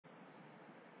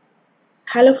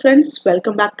Hello friends,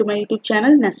 welcome back to my YouTube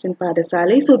channel Nestin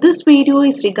Padasale. So this video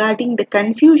is regarding the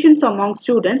confusions among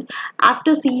students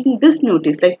after seeing this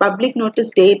notice, like public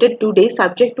notice dated today,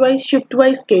 subject wise, shift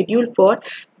wise schedule for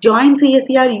joint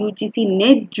CSIR UGC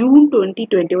NET June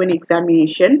 2021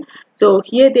 examination. So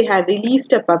here they have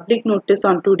released a public notice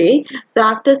on today. So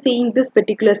after seeing this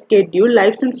particular schedule,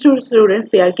 life science students,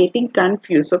 they are getting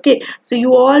confused. Okay, so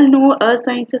you all know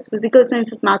sciences, physical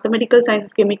sciences, mathematical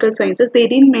sciences, chemical sciences, they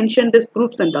didn't mention this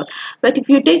groups and all. But if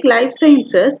you take life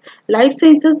sciences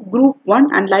group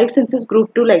 1 and life sciences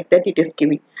group 2, like that it is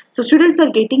giving. So students are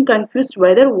getting confused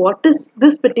whether what is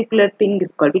this particular thing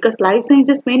is called, because life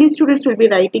sciences, many students will be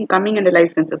writing coming under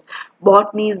life sciences: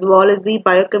 botany, zoology,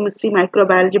 biochemistry,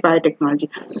 microbiology, biotechnology.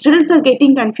 So students are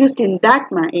getting confused in that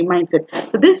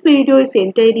mindset. So this video is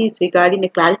entirely regarding the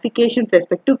clarification with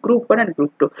respect to group 1 and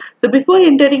group 2. So before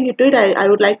entering into it, I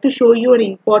would like to show you an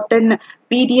important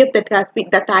PDF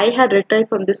that I had retrieved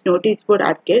from this notice board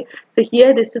archive. So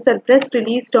here this is a press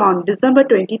released on December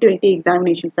 2020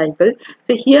 examination cycle.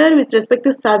 So here with respect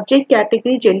to subject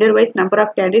category, gender wise, number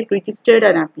of candidates registered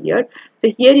and appeared.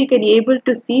 So here you can able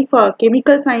to see for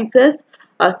chemical sciences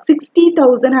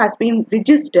 60,000 has been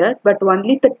registered, but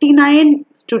only 39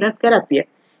 students can appear.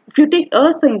 If you take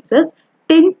earth sciences,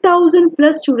 10,000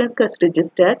 plus students has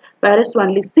registered, whereas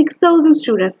only 6,000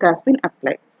 students has been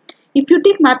applied. If you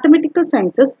take mathematical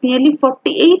sciences, nearly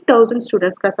 48,000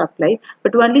 students has applied,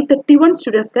 but only 31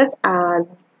 students has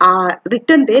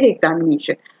written their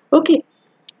examination. Okay.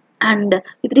 And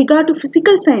with regard to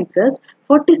physical sciences,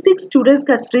 46 students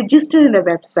has registered in the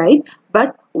website,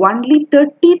 but only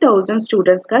 30,000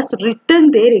 students has written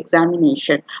their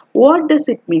examination. What does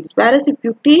it mean? Whereas if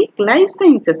you take life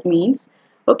sciences means,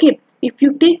 okay, if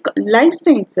you take life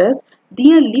sciences,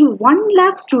 nearly 1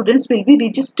 lakh students will be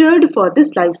registered for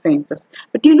this life sciences.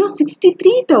 But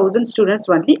 63,000 students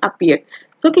only appeared.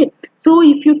 So, okay, so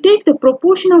if you take the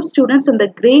proportion of students, and the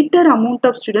greater amount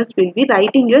of students will be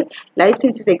writing your life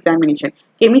sciences examination.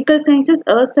 Chemical sciences,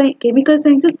 chemical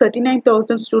sciences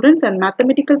 39,000 students, and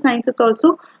mathematical sciences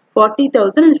also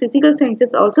 40,000, and physical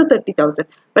sciences also 30,000.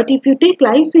 But if you take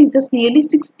life sciences, nearly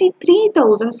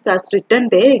 63,000 has written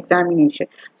their examination.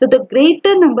 So the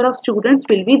greater number of students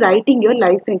will be writing your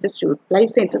life sciences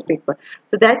paper.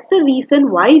 So that's the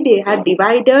reason why they had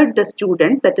divided the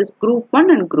students, that is group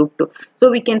 1 and group 2.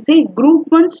 So we can say group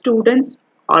 1 students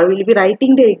will be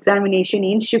writing their examination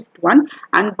in shift 1,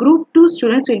 and group 2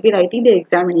 students will be writing their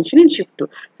examination in shift 2.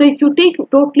 So if you take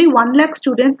totally 1 lakh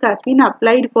students has been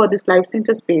applied for this life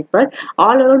sciences paper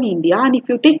all around India, and if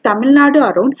you take Tamil Nadu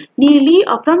around, nearly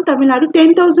from Tamil Nadu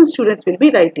 10,000 students will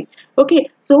be writing. Okay,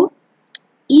 so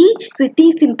each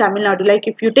cities in Tamil Nadu, like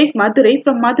if you take Madurai,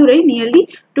 from Madurai nearly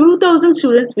 2,000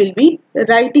 students will be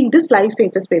writing this life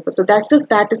sciences paper. So that's a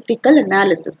statistical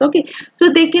analysis. Okay, so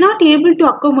they cannot able to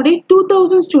accommodate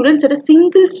 2,000 students at a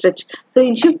single stretch. So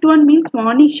in shift 1 means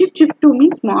morning shift, shift 2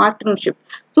 means afternoon shift.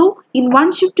 So in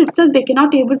one shift itself, they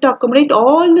cannot able to accommodate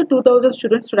all the 2,000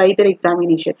 students to write their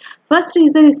examination. First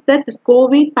reason is that this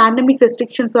COVID pandemic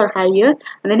restrictions are higher,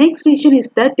 and the next reason is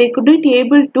that they couldn't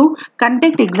able to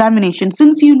conduct examination.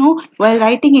 Since while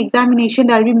writing examination,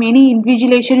 there will be many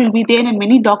invigilation will be there, and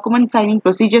many document signing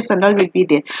procedures and all will be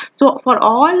there. So for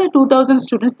all the 2,000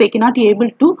 students, they cannot be able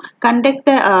to conduct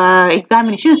the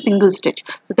examination a single stretch.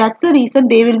 So that's the reason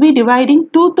they will be dividing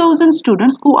 2,000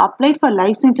 students who applied for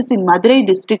life sciences in Madurai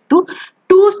district to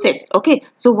two sets. Okay,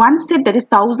 so one set, that is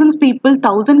thousands people,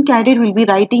 1,000 candidates will be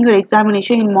writing your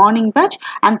examination in morning batch,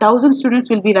 and 1,000 students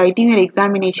will be writing your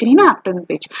examination in afternoon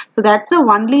batch. So that's the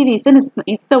only reason,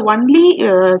 it's the only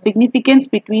significance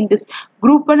between this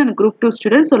group 1 and group 2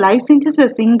 students. So life sciences is a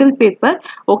single paper.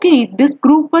 Okay, this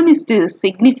group 1 is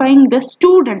signifying the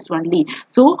students only.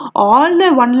 So all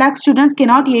the 1 lakh students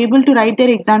cannot be able to write their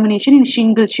examination in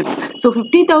single shift. So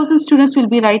 50,000 students will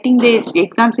be writing their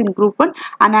exams in group 1,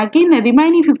 and again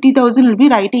remaining 50,000 will be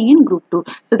writing in group 2.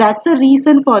 So that's the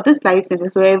reason for this life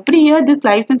sciences. So every year this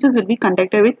life sciences will be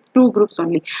conducted with 2 groups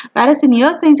only. Whereas in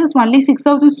earth sciences, only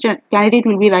 6,000 candidates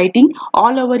will be writing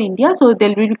all over India. So they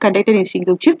will be conducted in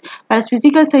single shift. Whereas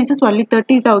physical sciences, only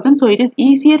 30,000. So it is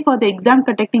easier for the exam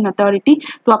conducting authority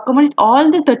to accommodate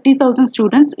all the 30,000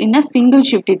 students in a single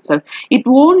shift itself. It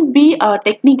won't be a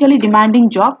technically demanding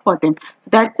job for them. So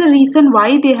that's the reason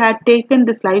why they had taken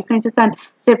this life sciences and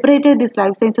separated this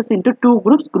life sciences into 2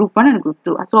 groups, group 1 and group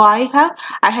 2. So I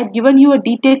had given you a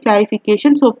detailed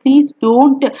clarification. So please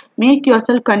don't make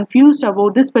yourself confused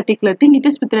about this particular thing. It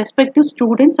is with respect to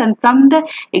students, and from the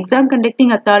exam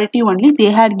conducting authority only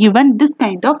they had given this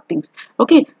kind of things.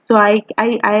 Okay, so I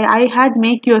had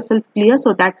make yourself clear.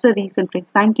 So that's the reason,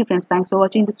 friends. Thank you, friends. Thanks for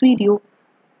watching this video.